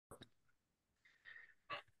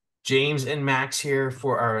James and Max here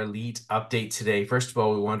for our Elite update today. First of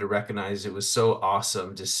all, we wanted to recognize it was so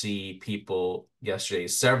awesome to see people yesterday,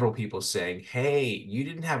 several people saying, "Hey, you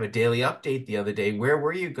didn't have a daily update the other day. Where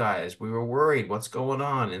were you guys? We were worried. What's going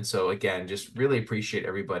on?" And so again, just really appreciate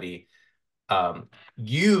everybody, um,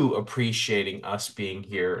 you appreciating us being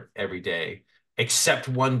here every day, except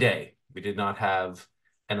one day. We did not have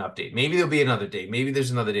an update. Maybe there'll be another day. Maybe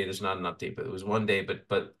there's another day. There's not an update, but it was one day.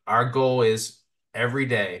 But our goal is every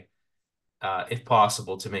day, if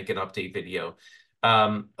possible, to make an update video.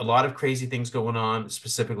 A lot of crazy things going on,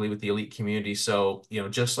 specifically with the Elite community. So,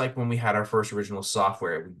 just like when we had our first original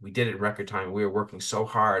software, we did it in record time. We were working so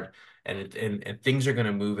hard, and things are going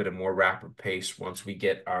to move at a more rapid pace once we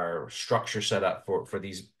get our structure set up for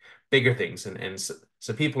these bigger things. And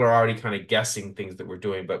so people are already kind of guessing things that we're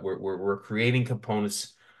doing, but we're creating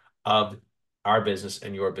components of our business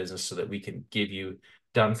and your business so that we can give you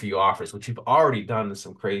done for you offers, which we've already done in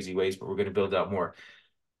some crazy ways, but we're going to build out more.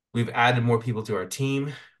 We've added more people to our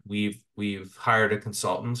team. We've hired a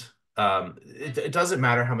consultant. It doesn't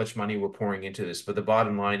matter how much money we're pouring into this, but the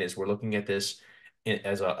bottom line is we're looking at this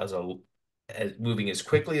as moving as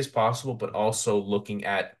quickly as possible, but also looking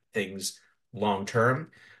at things long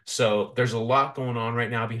term. So there's a lot going on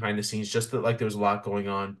right now behind the scenes, just like there was a lot going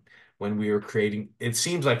on when we were creating, it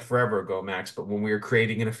seems like forever ago, Max, but when we were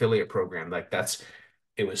creating an affiliate program,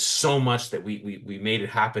 it was so much that we made it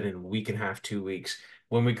happen in a week and a half, 2 weeks.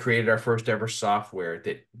 When we created our first ever software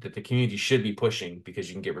that the community should be pushing because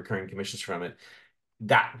you can get recurring commissions from it,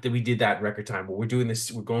 that we did that in record time. But we're doing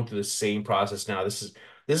this, we're going through the same process now. This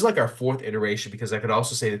is like our fourth iteration, because I could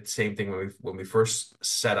also say the same thing when we first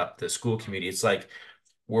set up the school community. It's like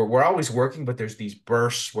we're always working, but there's these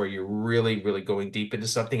bursts where you're really, really going deep into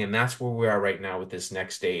something, and that's where we are right now with this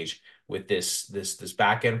next stage, with this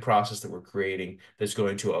back end process that we're creating that's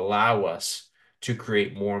going to allow us to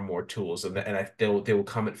create more and more tools, they will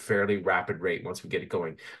come at fairly rapid rate once we get it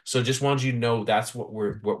going. So just wanted you to know that's what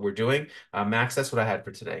we're doing. Max, that's what I had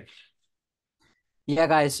for today. Yeah,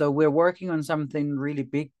 guys, so we're working on something really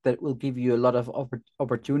big that will give you a lot of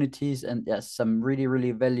opportunities and yes, some really,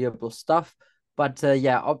 really valuable stuff. But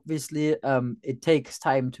yeah, obviously, it takes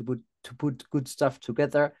time to put good stuff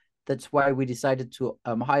together. That's why we decided to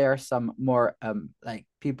hire some more like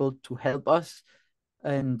people to help us,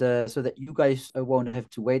 and so that you guys won't have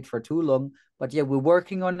to wait for too long. But yeah, we're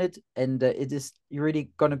working on it, and it is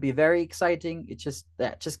really gonna be very exciting. It just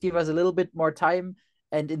give us a little bit more time,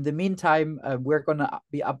 and in the meantime, we're gonna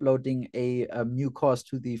be uploading a new course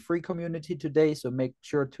to the free community today. So make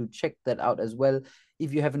sure to check that out as well.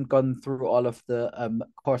 If you haven't gone through all of the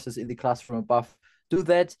courses in the classroom above, do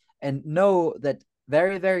that, and know that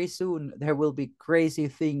very, very soon there will be crazy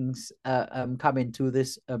things coming to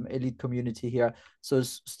this elite community here. So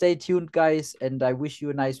stay tuned, guys, and I wish you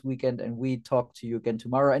a nice weekend. And we talk to you again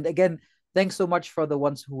tomorrow. And again, thanks so much for the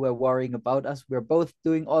ones who were worrying about us. We're both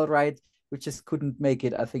doing all right. We just couldn't make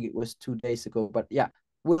it. I think it was 2 days ago. But yeah,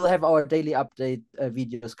 we'll have our daily update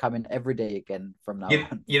videos coming every day again from now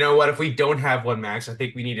on. You know what? If we don't have one, Max, I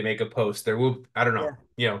think we need to make a post. I don't know.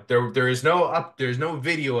 Yeah. There's no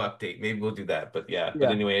video update. Maybe we'll do that. But yeah. But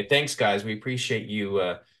Yeah. anyway, thanks guys. We appreciate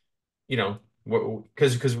you.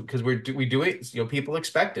 Because we do it. People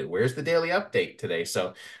expect it. Where's the daily update today?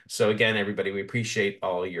 So again, everybody, we appreciate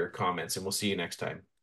all your comments, and we'll see you next time.